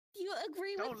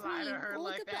agree Don't with lie me. to her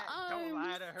Look like at that. the arms. Don't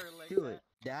lie to her like Dude, that.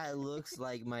 that looks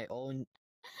like my own.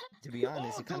 To be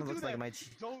honest, it kind of looks like my.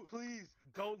 Don't please.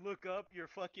 Don't look up. Your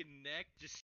fucking neck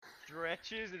just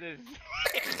stretches and then.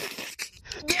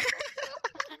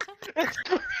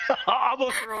 I'm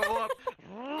gonna throw up.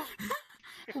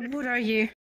 What are you?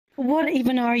 What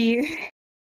even are you?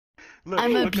 Look,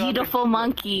 I'm a look beautiful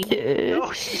monkey.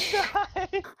 No, she's not.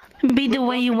 Be the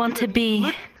way you want to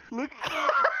be. Look.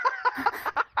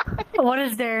 What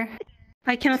is there?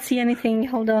 I cannot see anything.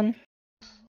 Hold on.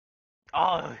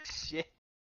 Oh shit.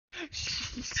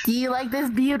 Do you like this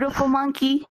beautiful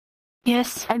monkey?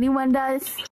 Yes. Anyone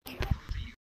does?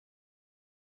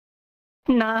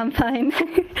 No, I'm fine.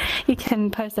 You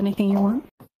can post anything you want.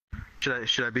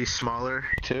 Should I be smaller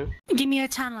too? Give me your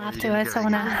channel afterwards. I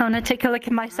wanna take a look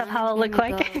at myself, how I look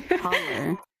like.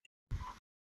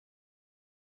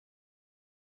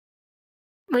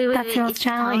 Wait, That's your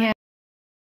channel here.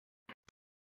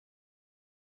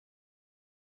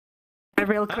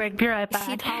 Real quick, be right back.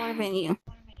 She's taller than you.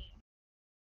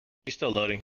 She's still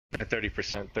loading at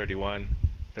 30%, 31,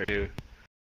 32.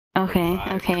 Okay,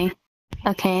 35.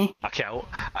 okay.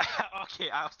 Okay,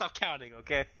 I'll stop counting,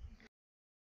 okay?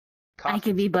 I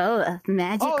could be both.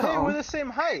 Magical. Oh, hey, we're the same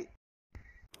height.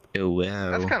 Oh,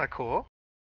 wow. That's kind of cool.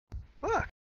 Look,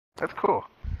 that's cool.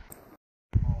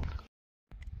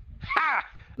 Ha!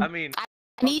 I mean... I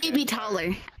need to be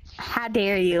taller. How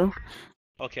dare you?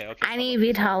 Okay. I need to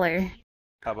be taller.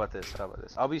 How about this?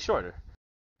 I'll be shorter.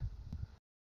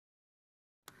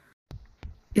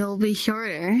 You'll be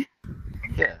shorter.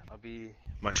 Yeah, I'll be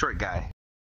my short guy.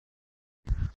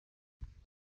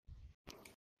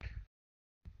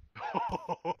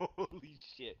 Holy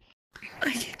shit.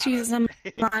 Jesus, I'm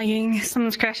lagging.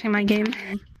 Someone's crashing my game.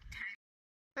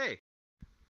 Hey.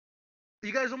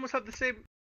 You guys almost have the same...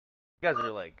 You guys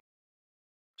are like...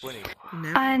 20.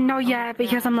 No, yeah,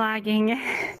 because I'm lagging.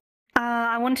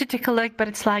 I want to take a look, but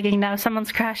it's lagging now.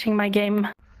 Someone's crashing my game.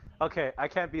 Okay, I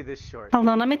can't be this short. Hold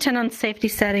on, let me turn on safety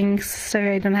settings so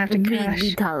I don't have to crash.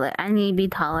 Be taller. I need to be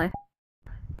taller.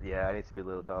 Yeah, I need to be a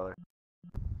little taller.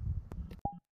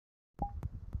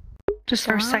 Just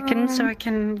for a second so I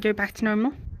can go back to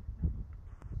normal.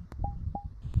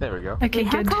 There we go. Okay,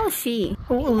 How good. tall is she?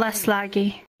 Less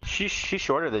laggy. She's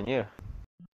shorter than you.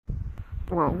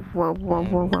 Whoa.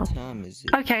 What time is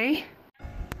it? Okay.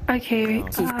 Okay.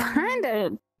 She's kind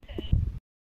of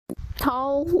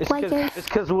tall, It's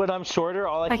because when I'm shorter,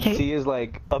 all I can Okay. see is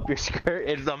like up your skirt,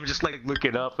 and I'm just like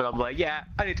looking up, and I'm like, yeah,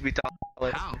 I need to be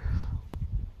taller. How?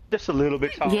 Just a little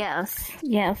bit taller. Yes,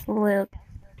 a little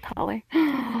taller.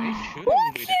 I should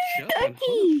have made a jump. And how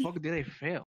the fuck did I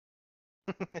fail?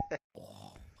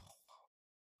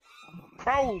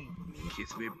 Chrome.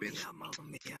 Kiss me, bitch.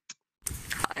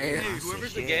 Hey,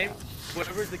 whoever's the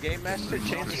game master,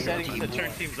 change the settings to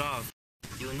turn teams off.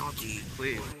 You naughty.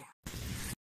 Please.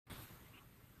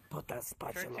 Put that Turn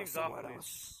spatula teams off, somewhere please.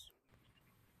 else.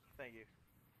 Thank you.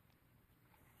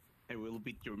 I will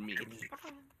beat your meat.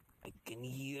 I can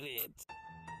hear it.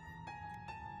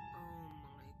 Oh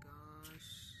my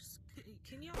gosh.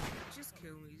 Can y'all just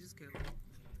kill me? Just kill me.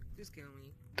 Just kill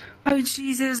me. Oh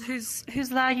Jesus,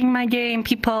 who's lagging my game?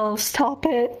 People, stop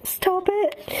it! Stop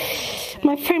it!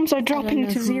 My frames are dropping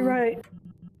to 0.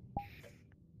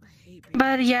 I hate people.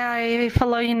 But yeah, I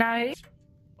follow you now.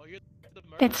 Oh, you're the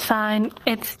murderer. It's fine.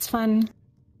 It's fun.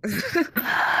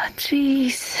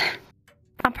 Jeez.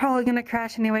 I'm probably gonna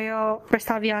crash anyway. Oh,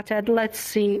 Versaviated. Let's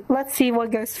see. Let's see what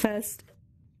goes first.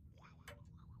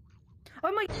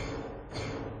 Oh my.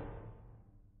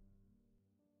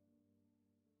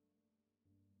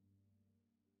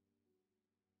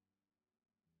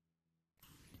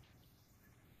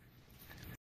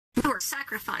 You were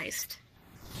sacrificed.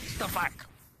 The fuck?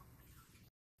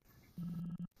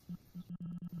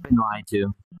 Been lied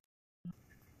to.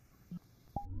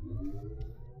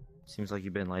 Seems like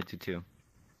you've been lied to too.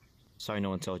 Sorry no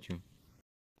one told you.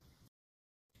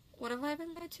 What have I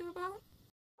been lied to about?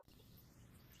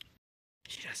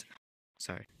 She doesn't know.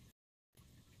 Sorry.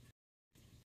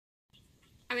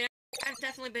 I mean, I've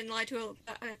definitely been lied to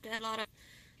a lot of...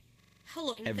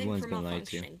 Hello, Everyone's been lied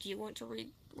to. Do you want to read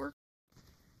work?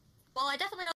 Well, I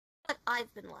definitely know that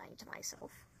I've been lying to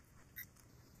myself.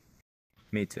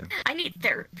 Me too. I need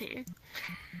therapy.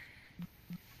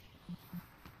 You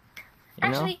know?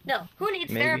 Actually, no. Who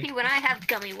needs Maybe. therapy when I have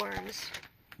gummy worms?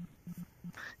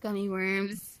 Gummy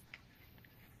worms.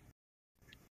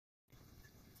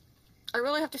 I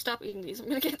really have to stop eating these. I'm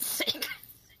gonna get sick.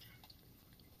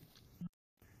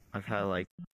 I've had like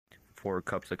 4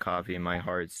 cups of coffee and my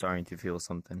heart's starting to feel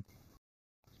something.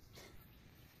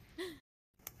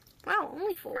 Wow,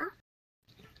 only 4.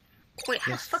 Wait,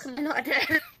 how Yes. the fuck am I not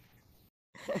dead?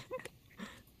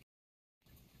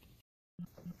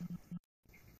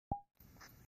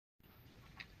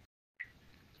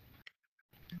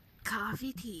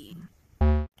 Coffee tea.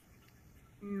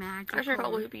 Magical. I should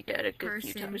probably be dead a good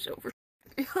few person. times over,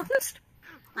 to be honest.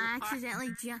 I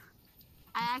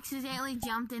accidentally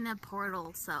jumped in a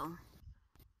portal, so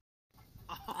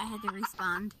I had to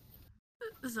respawn.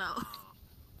 So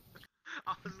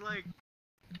I was like,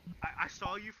 I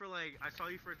saw you for a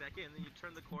second, and then you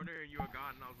turned the corner and you were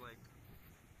gone, and I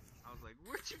was like,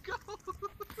 where'd you go?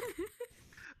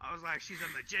 I was like, she's a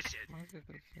magician.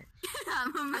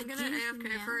 I'm a I'm gonna magician AFK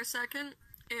now. for a second.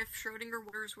 If Schrodinger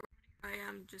wonders where I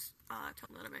am, just tell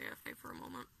them that I'm AFK for a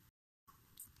moment.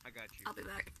 I got you. I'll be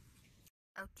back.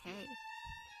 Okay.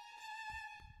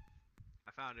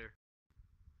 I found her.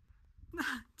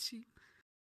 Gee.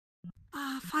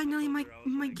 Finally, told my her, I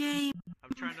was like- game.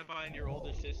 I'm trying to find your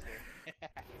older sister.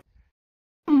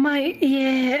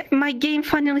 My game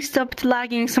finally stopped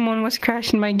lagging. Someone was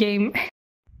crashing my game.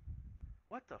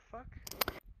 What the fuck?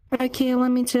 Okay,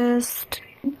 let me just...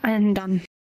 I'm done.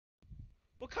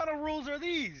 What kind of rules are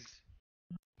these?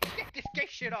 Get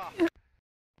shit off.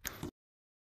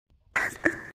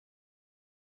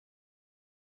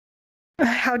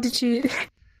 How did you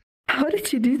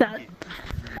do that?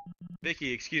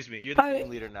 Vicky, excuse me. You're the Oh. team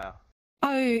leader now.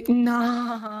 Oh,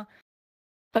 nah.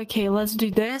 Okay, let's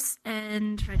do this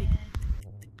and ready.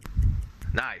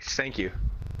 Nice, thank you.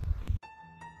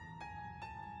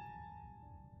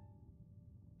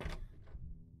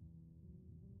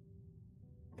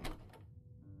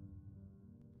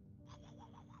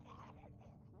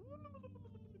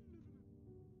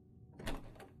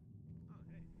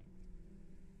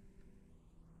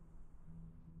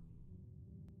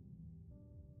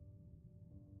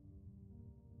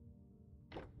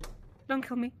 Don't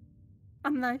kill me.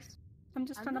 I'm nice. I'm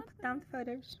just trying to put down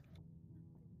photos.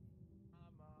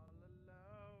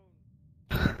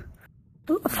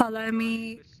 Follow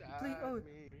me. Please. Oh.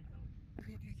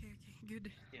 Okay,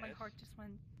 good. My heart just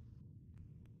went.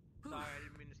 Sorry, I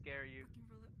didn't mean to scare you.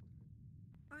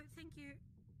 Oh, thank you.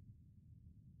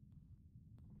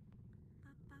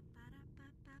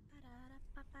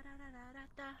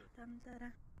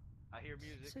 I hear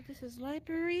music. So this is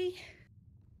library.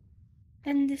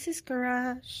 And this is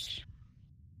garage.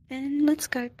 And let's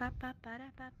go.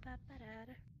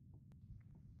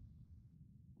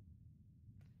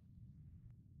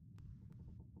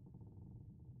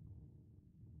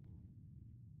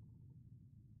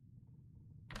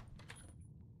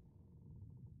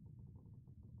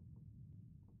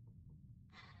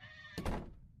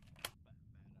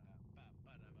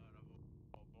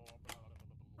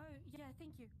 Oh, yeah,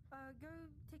 thank you. Go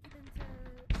take it into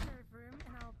serve room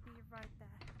and I'll be right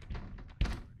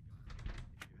there.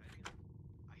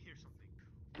 I hear something.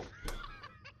 I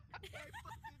fucking did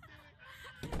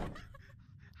it.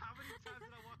 How many times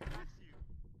did I walk past you?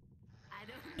 I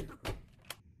don't know.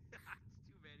 It's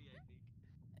too many, I think.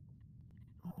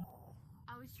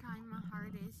 I was trying my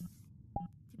hardest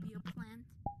to be a plant.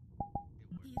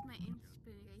 He's my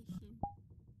inspiration.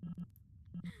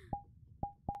 Your training is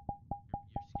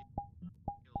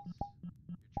paid off.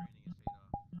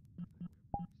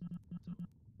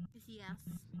 Yes.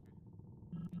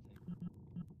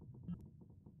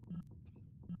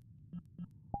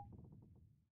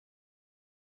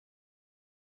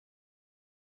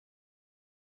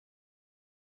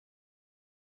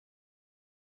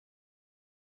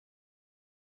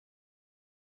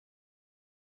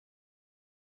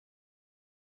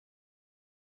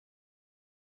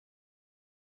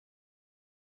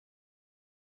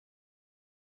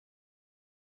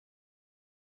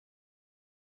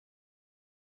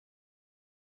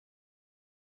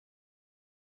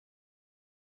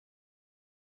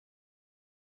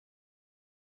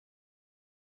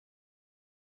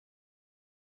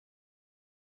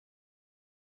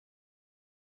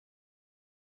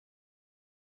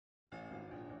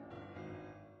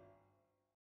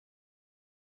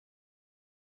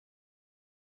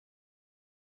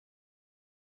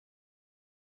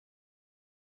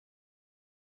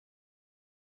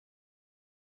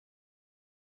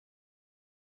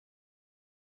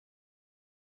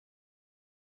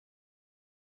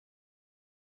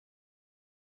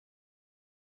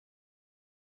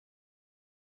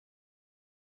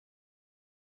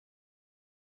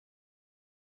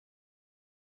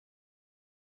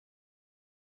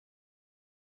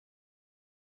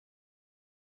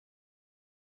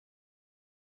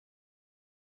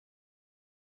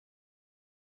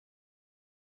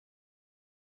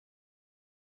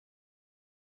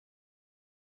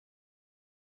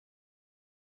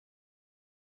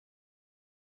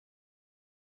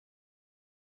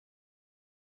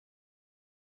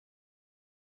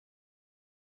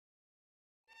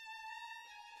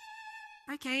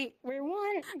 Okay, we're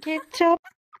one. Good job.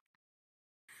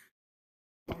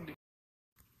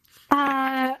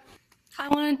 I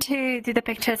wanted to do the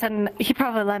pictures, and he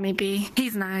probably let me be.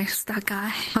 He's nice, that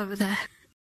guy over there.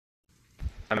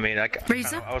 I mean,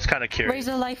 Razor? I was kind of curious.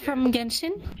 Razor Life from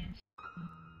Genshin?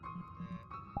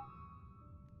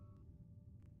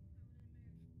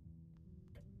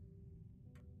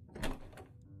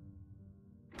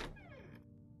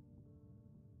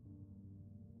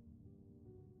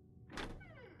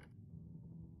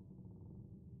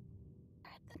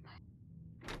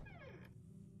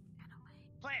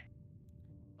 Plant.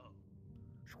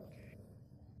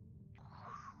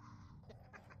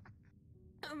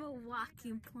 I'm a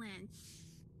walking plant.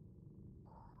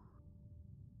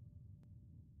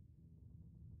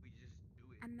 We just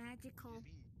do it. I'm magical. We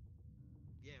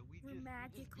just be. Yeah, We're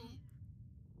magical. We just be.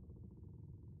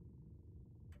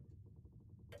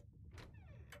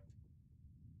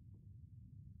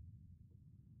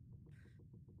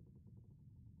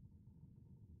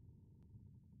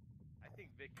 I think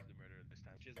Vicky's the murderer this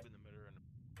time. She hasn't been the murderer in a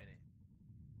minute.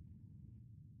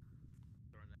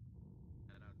 Throwing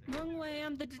that out there. Wrong way,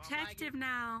 I'm the detective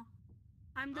now.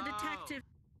 I'm the detective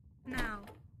now.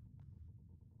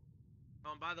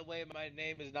 Oh, by the way, my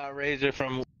name is not Razor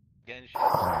from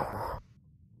Genshin.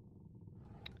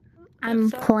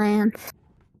 I'm plant.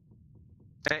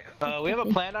 Hey, we have a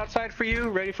plant outside for you,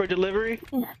 ready for delivery.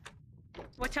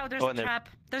 Watch out, there's Oh, a and there- trap.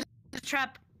 There's a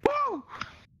trap. Woo!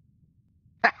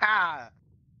 Haha!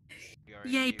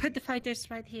 Yay, put the photos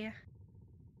right here.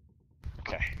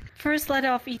 Okay. First let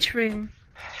off each room.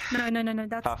 No,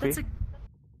 that's Coffee?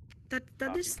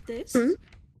 that is this.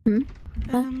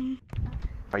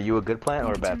 Are you a good plant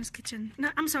or a bad? Kitchen. No,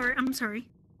 I'm sorry.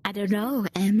 I don't know,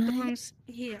 am The I? one's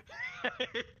here.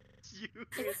 It's you,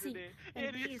 Let's isn't see. it? And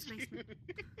It B is is you. basement.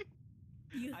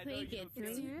 You I know think you it's don't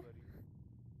me? care, you? buddy.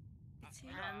 It's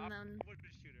here. I And, wanted to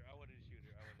shoot her. I wanted to shoot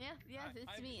her. yes,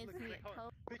 it's me. It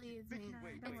totally is me.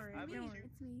 Wait, Don't worry, I've don't worry.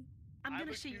 It's me. I'm I've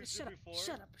gonna shoot you. accused Shut her up.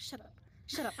 before.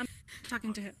 Shut up. I'm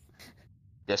talking to him.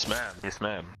 Yes, ma'am. Yes,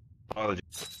 ma'am.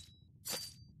 Apologies.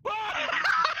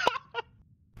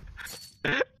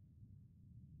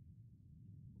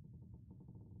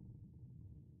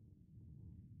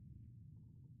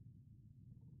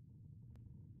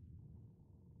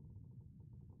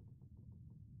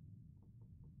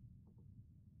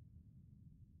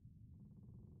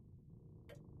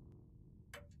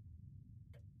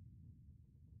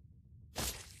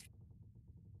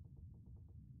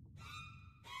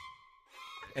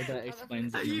 And that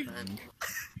explains it. in the end.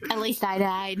 At least I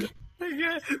died.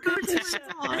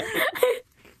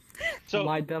 So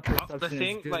My depth the perception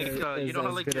thing, is good, like, is you know how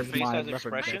as like good your as face my has weapon My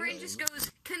expression, brain just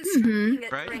goes constructing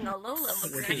it Right? during a low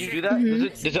level. Can you do that?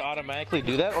 Does it automatically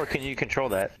do that, or can you control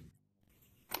that?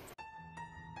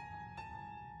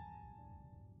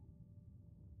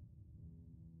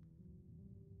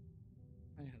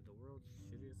 I have the world's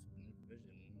shittiest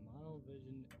vision, mono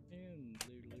vision, and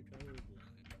literally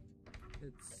colorblind.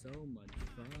 It's so much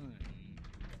fun.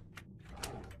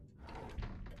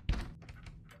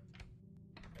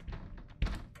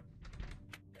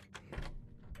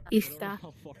 You I don't know stop.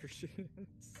 how far she is.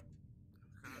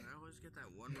 God, I always get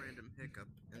that one random hiccup,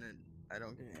 and then I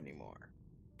don't get any more.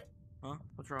 Huh?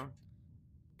 What's wrong?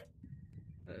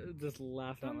 Just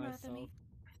laugh at Don't laugh at myself. me.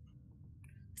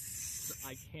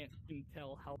 I can't even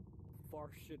tell how far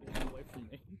shit is away from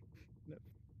me. That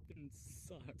fucking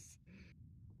sucks.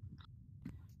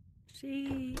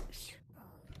 Sheesh.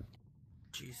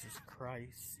 Jesus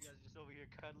Christ. You guys just over here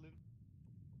cuddling.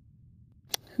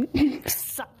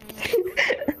 Suck. You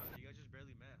guys just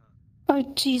barely met, huh?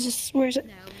 Oh Jesus, where's it?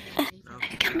 No.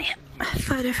 Come here.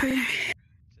 Photo for you.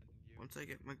 Once I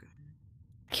get my gun.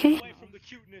 Okay. Away from the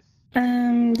cuteness.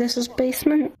 This is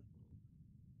basement.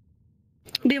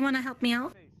 Do you want to help me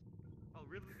out? Oh,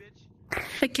 really, bitch?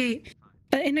 Okay.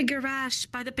 In a garage,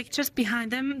 by the pictures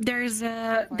behind them, there's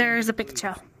a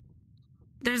picture.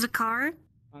 There's a car,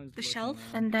 I'm just the looking shelf,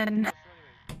 now. and then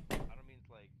I don't mean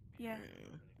to, like. yeah,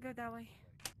 go that way.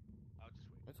 I'll just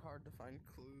wait. It's hard to find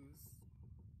clues.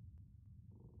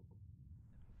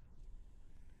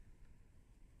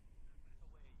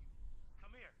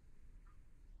 Come here.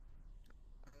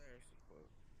 Oh, there's the quote.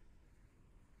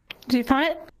 Did you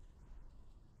find it?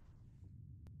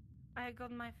 I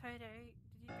got my photo.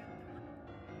 Did you get the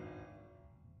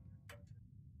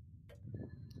one?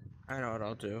 I know what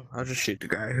I'll do. I'll just shoot the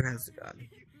guy who has the gun.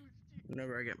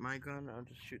 Whenever I get my gun, I'll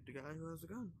just shoot the guy who has the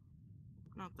gun.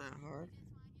 Not that hard.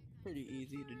 Pretty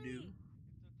easy to do.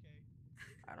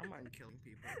 I don't mind killing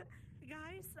people.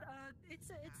 Guys, it's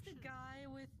the guy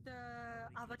with the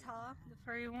avatar, the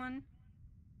furry one.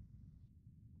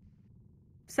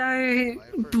 So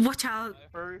watch out.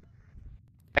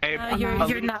 Hey, You're a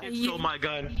little not. kid stole my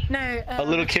gun. No, A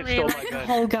little kid actually, stole like my the gun.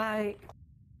 whole guy.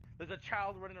 There's a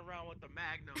child running around with a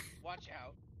magnum. Watch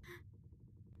out.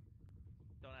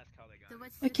 Don't ask how they got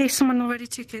it. Okay, someone already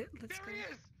took it. Let's There go. he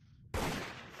is!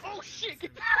 Oh shit!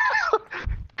 Get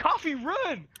Coffee,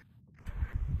 run!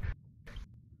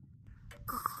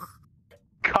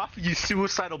 Coffee, you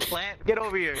suicidal plant! Get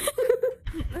over here!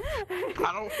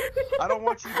 I don't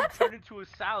want you to be turned into a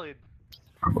salad.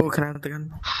 Oh, can I have the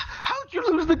gun? How'd you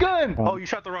lose the gun? Oh, you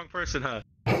shot the wrong person, huh?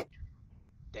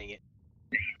 Dang it.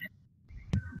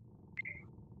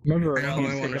 Remember, I know you I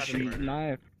can't wanna pick up the shoot.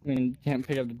 knife and can't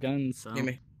pick up the gun, so. Give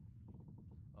me.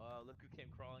 Look who came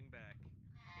crawling back.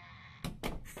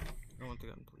 I want the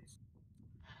gun, please.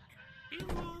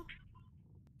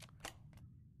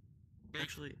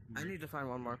 Actually, I need to find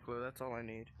one more clue. That's all I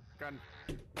need. Gun.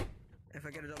 If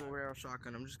I get a double barrel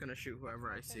shotgun, I'm just gonna shoot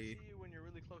whoever I see. See you when you're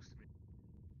really close to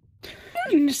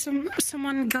me.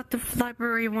 Someone got the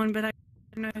library one, but I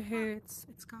don't know who. It's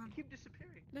gone. You keep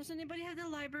disappearing. Does anybody have the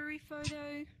library photo?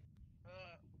 There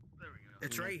we go.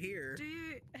 It's right here. Do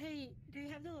you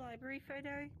have the library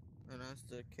photo? And that's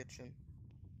the kitchen.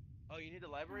 Oh, you need the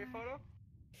library photo?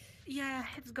 Yeah,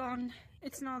 it's gone.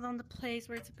 It's not on the place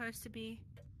where it's supposed to be.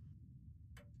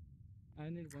 I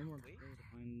need one more clue to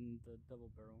find the double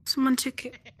barrel. Someone took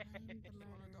it. A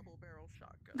double barrel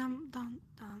shotgun.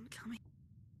 Don't kill me.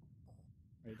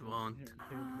 Right, Come on. Here,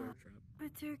 take a bear trap.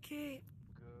 It's okay.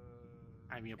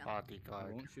 I'm your I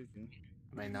bodyguard. won't shoot you.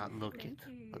 You may not look it,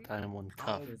 Thank you. but I'm one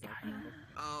tough There's that guy. people.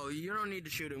 Oh, you don't need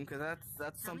to shoot him, cause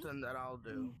that's something that I'll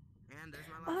do. And there's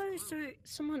my last Oh, clue. so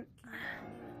someone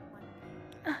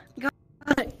got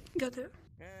it.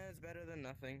 Yeah, it's better than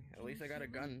nothing. At least I got a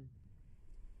gun.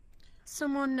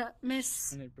 Someone I need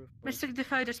proof. mistook the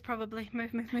photos probably.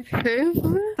 Move.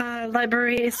 Who?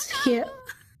 Library is here.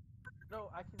 No,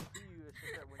 I can see you. It's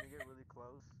just that when you get really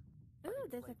close. Ooh,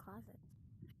 there's a closet.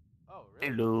 Oh,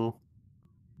 really? Hello.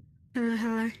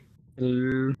 Hello.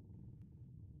 Hello.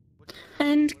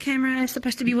 And camera is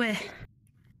supposed to be where?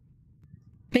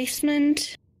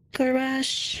 Basement,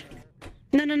 garage.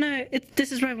 No.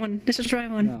 This is right one. This is right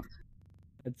one. No.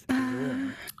 It's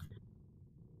cool.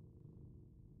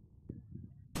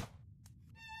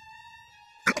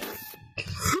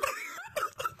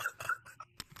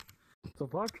 The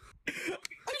fuck? I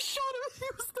shot him. He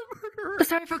was the murderer.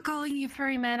 Sorry for calling you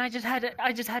furry, man. I just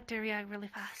had to react really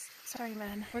fast. Sorry,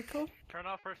 man. We're cool. Turn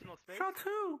off personal space. Shot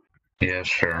who? Yeah,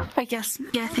 sure. I guess.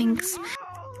 Yeah. Thanks. Oh,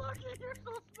 look at you're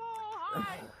so small.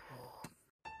 Hi.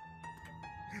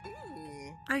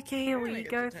 Ooh, Okay, here we Like a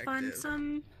go. detective. Find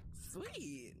some.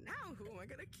 sweet. Now who am I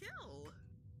gonna kill?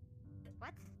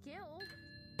 What? Kill?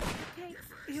 Okay,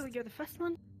 here we go. The first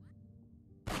one.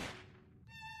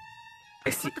 I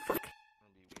see.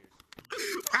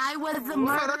 I was the Oh,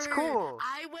 murderer. that's cool.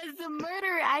 I was the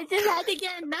murderer. I just had to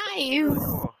get a knife.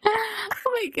 Cool.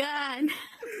 Oh my god.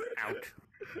 Out.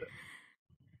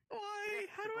 Why?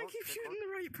 How do I keep shooting the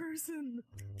right person?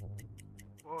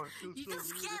 Oh, it feels You so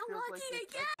just weird. get It feels lucky like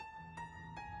it's- again.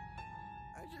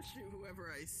 I just shoot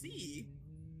whoever I see,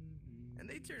 and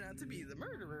they turn out to be the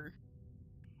murderer.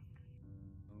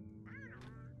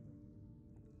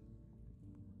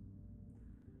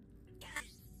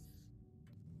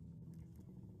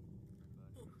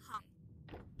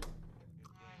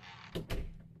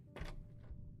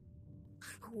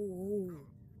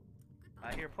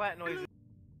 I hear plat noises.